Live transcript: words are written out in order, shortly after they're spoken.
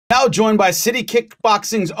Now joined by City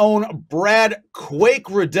Kickboxing's own Brad Quake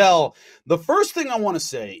Riddell. The first thing I want to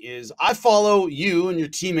say is I follow you and your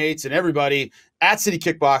teammates and everybody at City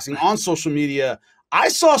Kickboxing on social media. I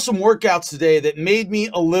saw some workouts today that made me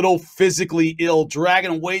a little physically ill,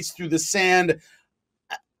 dragging weights through the sand.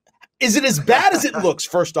 Is it as bad as it looks,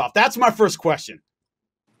 first off? That's my first question.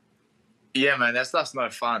 Yeah, man, that stuff's no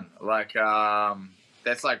fun.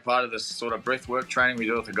 That's like part of this sort of breath work training we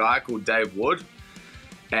do with a guy called Dave Wood.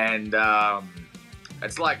 And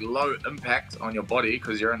it's like low impact on your body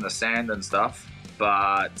because you're in the sand and stuff,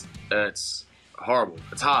 but it's horrible.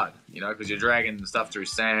 It's hard, because you're dragging stuff through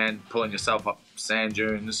sand, pulling yourself up sand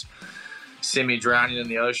dunes, semi-drowning in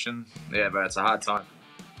the ocean. Yeah, but it's a hard time.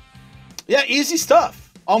 Yeah, easy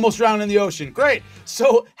stuff. Almost drowning in the ocean. Great.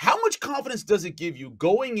 So how much confidence does it give you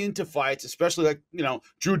going into fights, especially like,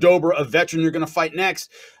 Drew Dober, a veteran you're going to fight next,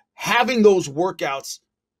 having those workouts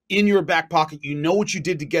in your back pocket? You know what you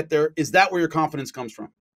did to get there. Is that where your confidence comes from?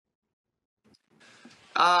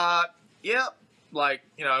 Yeah.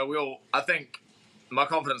 I think my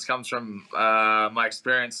confidence comes from my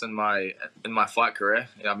experience in my fight career.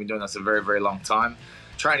 I've been doing this a very, very long time.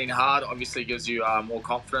 Training hard obviously gives you more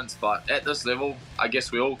confidence, but at this level, I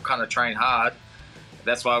guess we all kind of train hard.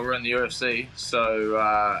 That's why we're in the UFC.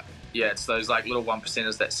 So, it's those little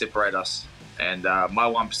 1%ers that separate us. And my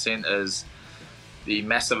 1% is the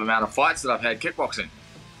massive amount of fights that I've had kickboxing.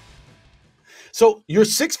 So your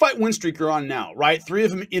 6-fight win streak you're on now, right? 3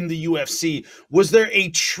 of them in the UFC. Was there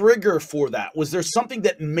a trigger for that? Was there something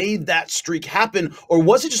that made that streak happen? Or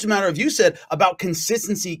was it just a matter of, you said, about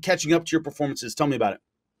consistency catching up to your performances? Tell me about it.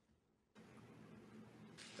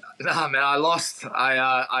 Nah, man, I lost.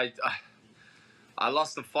 I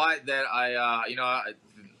lost the fight that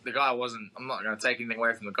the guy wasn't. I'm not going to take anything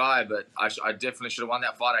away from the guy, but I definitely should have won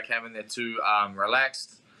that fight. I came in there too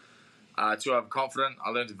relaxed, too overconfident.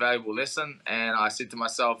 I learned a valuable lesson, and I said to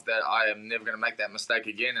myself that I am never going to make that mistake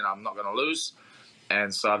again, and I'm not going to lose.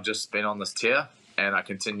 And so I've just been on this tear, and I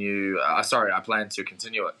continue. I plan to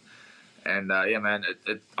continue it. And man,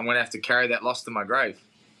 I'm going to have to carry that loss to my grave.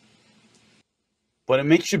 But it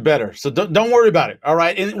makes you better. So don't worry about it, all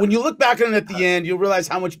right? And when you look back on it at the end, you'll realize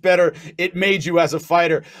how much better it made you as a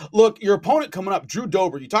fighter. Look, your opponent coming up, Drew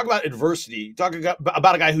Dober, you talk about adversity. You talk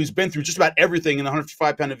about a guy who's been through just about everything in the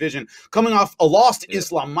 155-pound division, coming off a loss to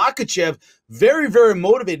Islam Makhachev, very, very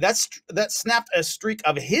motivated. That snapped a streak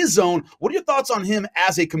of his own. What are your thoughts on him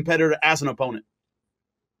as a competitor, as an opponent?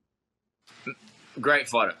 Great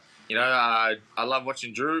fighter. I love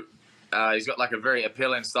watching Drew. He's got a very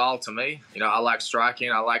appealing style to me. I like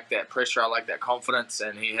striking. I like that pressure. I like that confidence,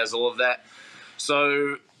 and he has all of that.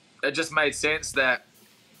 So it just made sense that,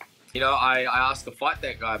 I asked to fight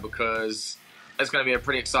that guy because it's going to be a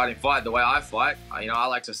pretty exciting fight the way I fight. I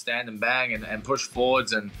like to stand and bang and push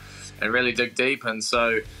forwards and really dig deep. And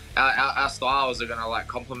so our styles are going to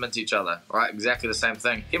complement each other, right? Exactly the same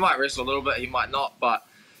thing. He might wrestle a little bit. He might not, but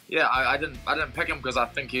yeah, I didn't pick him because I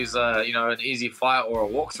think he's an easy fight or a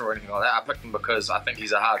walkthrough or anything like that. I picked him because I think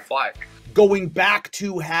he's a hard fight. Going back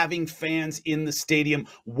to having fans in the stadium,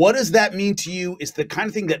 what does that mean to you? Is it the kind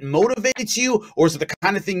of thing that motivates you, or is it the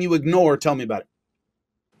kind of thing you ignore? Tell me about it.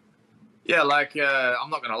 Yeah, I'm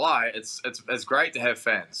not gonna lie, it's great to have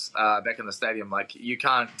fans back in the stadium. You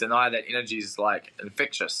can't deny that energy is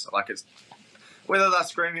infectious. It's whether they're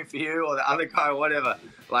screaming for you or the other guy or whatever,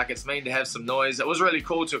 it's mean to have some noise. It was really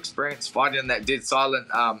cool to experience fighting in that dead silent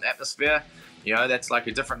atmosphere. That's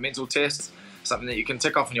a different mental test, something that you can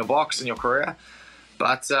tick off in your box in your career.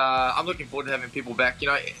 But I'm looking forward to having people back.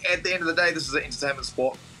 At the end of the day, this is an entertainment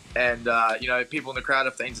sport. And, people in the crowd,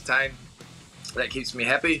 if they entertain, that keeps me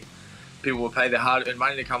happy. People will pay their hard-earned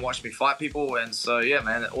money to come watch me fight people. And so, yeah,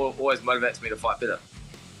 man, it always motivates me to fight better.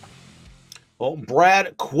 Well,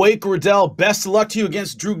 Brad Quake Riddell, best of luck to you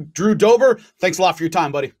against Drew Dober. Thanks a lot for your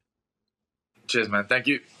time, buddy. Cheers, man. Thank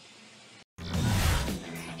you.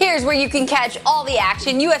 Here's where you can catch all the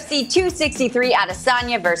action. UFC 263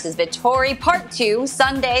 Adesanya versus Vettori, Part 2,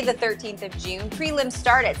 Sunday, the 13th of June. Prelims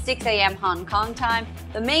start at 6 a.m. Hong Kong time.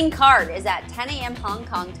 The main card is at 10 a.m. Hong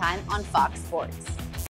Kong time on Fox Sports.